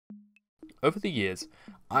Over the years,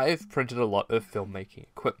 I've printed a lot of filmmaking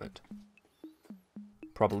equipment.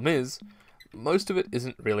 Problem is, most of it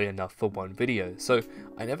isn't really enough for one video, so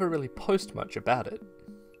I never really post much about it.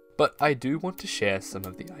 But I do want to share some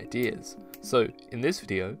of the ideas, so in this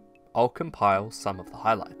video, I'll compile some of the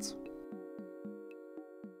highlights.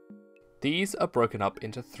 These are broken up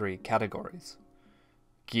into 3 categories: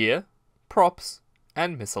 gear, props,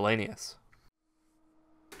 and miscellaneous.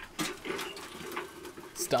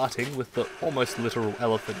 Starting with the almost literal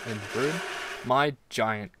elephant in the room, my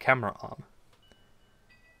giant camera arm.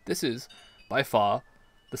 This is, by far,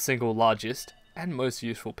 the single largest and most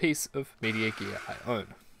useful piece of media gear I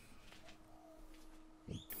own.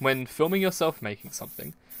 When filming yourself making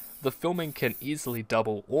something, the filming can easily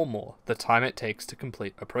double or more the time it takes to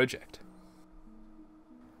complete a project.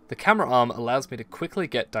 The camera arm allows me to quickly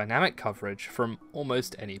get dynamic coverage from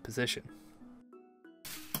almost any position.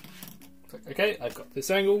 Okay, I've got this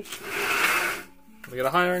angle. Let me get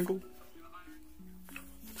a higher angle.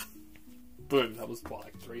 Boom, that was what,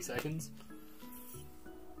 like 3 seconds?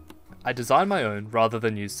 I designed my own rather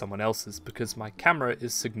than use someone else's because my camera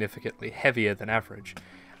is significantly heavier than average,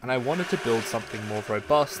 and I wanted to build something more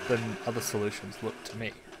robust than other solutions looked to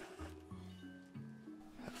me.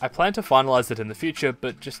 I plan to finalise it in the future,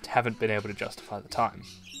 but just haven't been able to justify the time.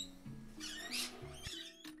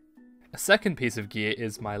 A second piece of gear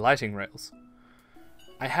is my lighting rails.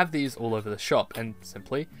 I have these all over the shop, and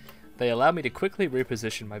simply, they allow me to quickly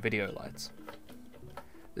reposition my video lights.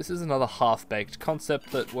 This is another half-baked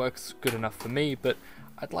concept that works good enough for me, but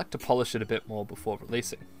I'd like to polish it a bit more before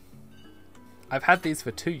releasing. I've had these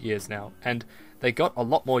for 2 years now, and they got a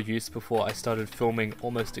lot more use before I started filming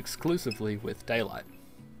almost exclusively with daylight.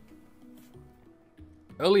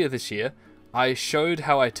 Earlier this year, I showed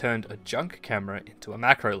how I turned a junk camera into a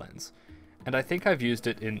macro lens, and I think I've used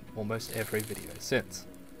it in almost every video since.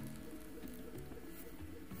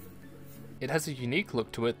 It has a unique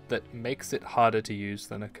look to it that makes it harder to use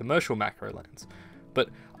than a commercial macro lens, but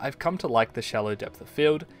I've come to like the shallow depth of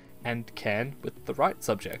field and can, with the right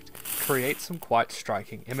subject, create some quite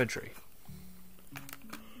striking imagery.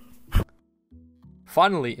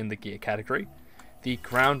 Finally in the gear category, the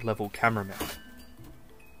ground level camera mount.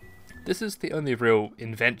 This is the only real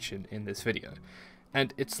invention in this video,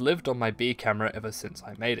 and it's lived on my B camera ever since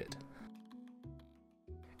I made it.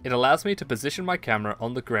 It allows me to position my camera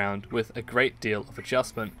on the ground with a great deal of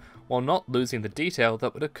adjustment while not losing the detail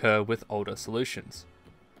that would occur with older solutions.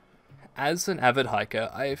 As an avid hiker,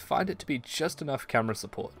 I find it to be just enough camera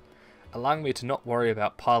support, allowing me to not worry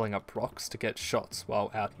about piling up rocks to get shots while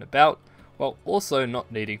out and about, while also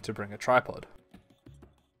not needing to bring a tripod.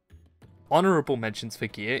 Honourable mentions for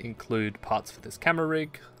gear include parts for this camera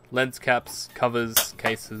rig, lens caps, covers,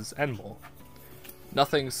 cases, and more.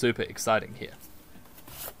 Nothing super exciting here.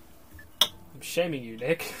 I'm shaming you,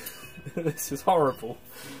 Nick. This is horrible.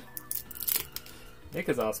 Nick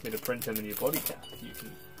has asked me to print him a new body cap. You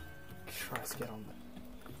can try to get on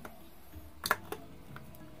that.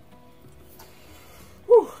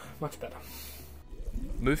 Whew, much better.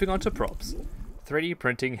 Moving on to props, 3D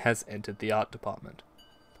printing has entered the art department.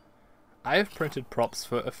 I have printed props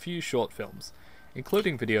for a few short films,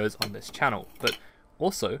 including videos on this channel, but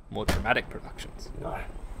also more dramatic productions.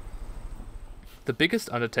 The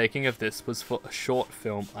biggest undertaking of this was for a short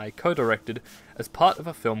film I co-directed as part of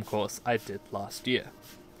a film course I did last year.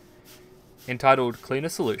 Entitled Cleaner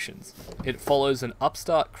Solutions, it follows an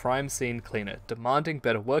upstart crime scene cleaner demanding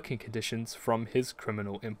better working conditions from his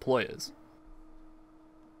criminal employers.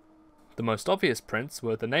 The most obvious prints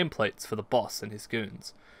were the nameplates for the boss and his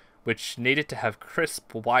goons, which needed to have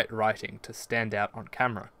crisp white writing to stand out on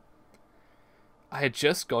camera. I had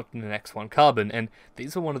just gotten an X1 Carbon, and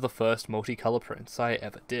these were one of the first multicolour prints I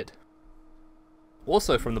ever did.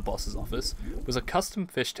 Also from the boss's office was a custom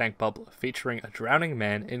fish tank bubbler featuring a drowning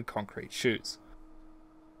man in concrete shoes.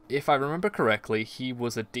 If I remember correctly, he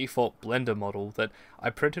was a default blender model that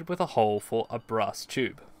I printed with a hole for a brass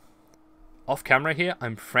tube. Off camera here,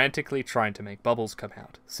 I'm frantically trying to make bubbles come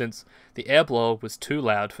out, since the air blower was too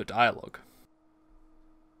loud for dialogue.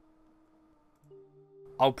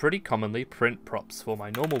 I'll pretty commonly print props for my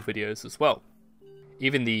normal videos as well.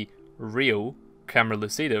 Even the real camera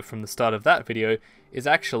lucida from the start of that video is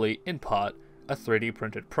actually, in part, a 3D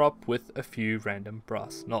printed prop with a few random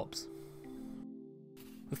brass knobs.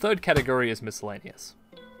 The third category is miscellaneous.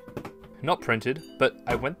 Not printed, but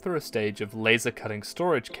I went through a stage of laser cutting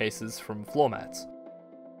storage cases from floor mats.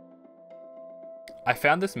 I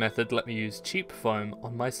found this method let me use cheap foam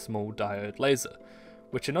on my small diode laser,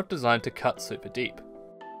 which are not designed to cut super deep.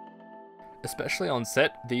 Especially on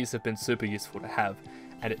set, these have been super useful to have,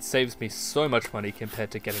 and it saves me so much money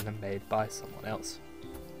compared to getting them made by someone else.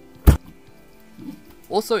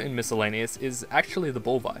 Also in miscellaneous is actually the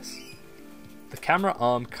ball vise. The camera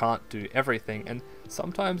arm can't do everything, and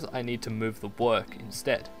sometimes I need to move the work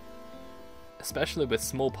instead. Especially with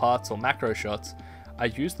small parts or macro shots, I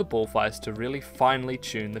use the ball vise to really finely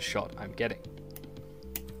tune the shot I'm getting.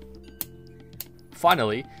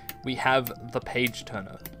 Finally, we have the page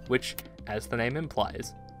turner, which, as the name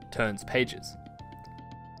implies, turns pages.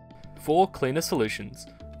 For cleaner solutions,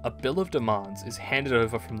 a bill of demands is handed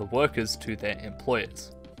over from the workers to their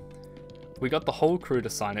employers. We got the whole crew to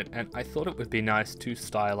sign it, and I thought it would be nice to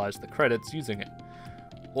stylize the credits using it,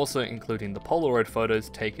 also including the Polaroid photos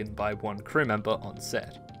taken by one crew member on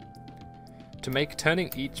set. To make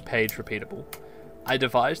turning each page repeatable, I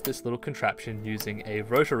devised this little contraption using a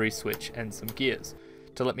rotary switch and some gears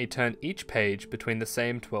to let me turn each page between the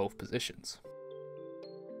same 12 positions.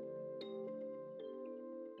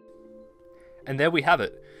 And there we have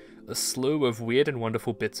it, a slew of weird and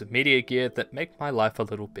wonderful bits of media gear that make my life a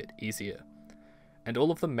little bit easier, and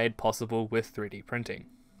all of them made possible with 3D printing.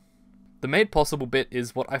 The made possible bit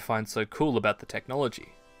is what I find so cool about the technology.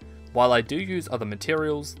 While I do use other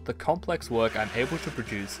materials, the complex work I'm able to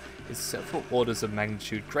produce is several orders of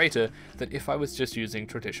magnitude greater than if I was just using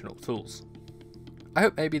traditional tools. I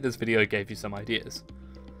hope maybe this video gave you some ideas.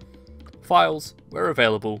 Files, where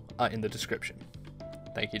available, are in the description.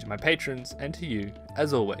 Thank you to my patrons, and to you,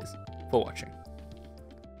 as always, for watching.